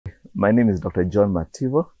My name is Dr. John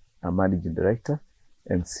Mativo. I'm Managing Director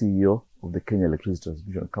and CEO of the Kenya Electricity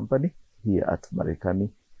Transmission Company here at Mariakani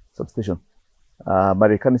Substation.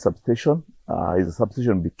 Mariakani Substation is a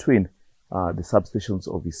substation between the substations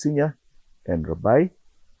of Isinya and Rabai.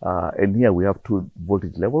 And here we have two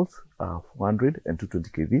voltage levels, 400 and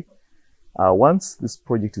 220 kV. Once this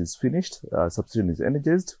project is finished, substation is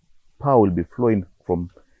energized, power will be flowing from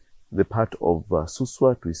the part of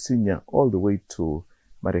Suswa to Isinya all the way to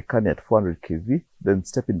Mariakani at 400 kV, then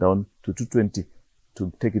stepping down to 220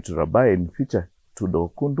 to take it to Rabai and in future to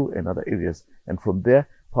Dokundu and other areas. And from there,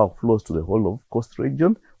 power flows to the whole of coast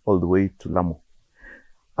region all the way to Lamu.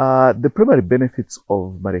 The primary benefits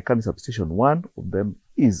of Mariakani Substation, one of them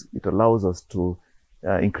is it allows us to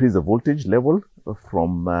increase the voltage level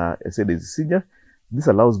from Isinya. This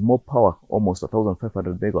allows more power, almost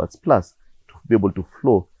 1,500 megawatts plus, to be able to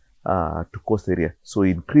flow to coast area. So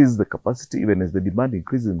increase the capacity, even as the demand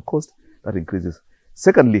increases in coast, that increases.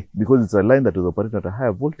 Secondly, because it's a line that is operated at a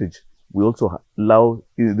higher voltage, we also allow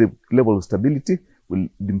the level of stability will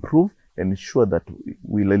improve and ensure that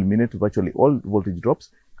we'll eliminate virtually all voltage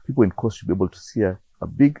drops. People in coast should be able to see a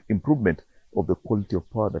big improvement of the quality of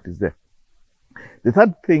power that is there. The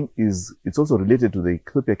third thing is it's also related to the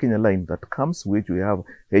Ethiopia-Kenya line that comes, which we have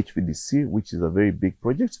HVDC, which is a very big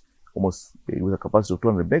project, almost with a capacity of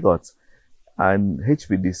 200 megawatts. And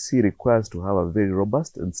HVDC requires to have a very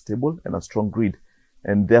robust and stable and a strong grid.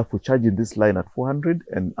 And therefore, charging this line at 400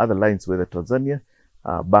 and other lines, whether Tanzania,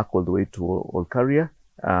 back all the way to Olkaria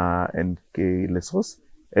and Lesos,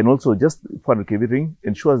 and also just 400 kV ring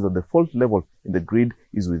ensures that the fault level in the grid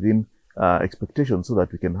is within expectation so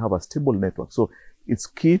that we can have a stable network. So it's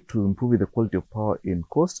key to improving the quality of power in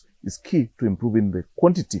coast. It's key to improving the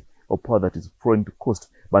quantity of power that is flowing to coast,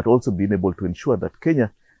 but also being able to ensure that Kenya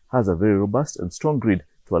has a very robust and strong grid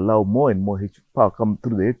to allow more and more power come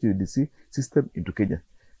through the HVDC system into Kenya.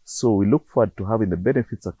 So we look forward to having the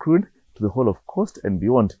benefits accrued to the whole of coast and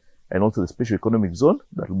beyond, and also the special economic zone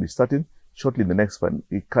that will be starting shortly in the next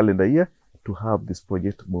calendar year to have this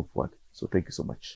project move forward. So thank you so much.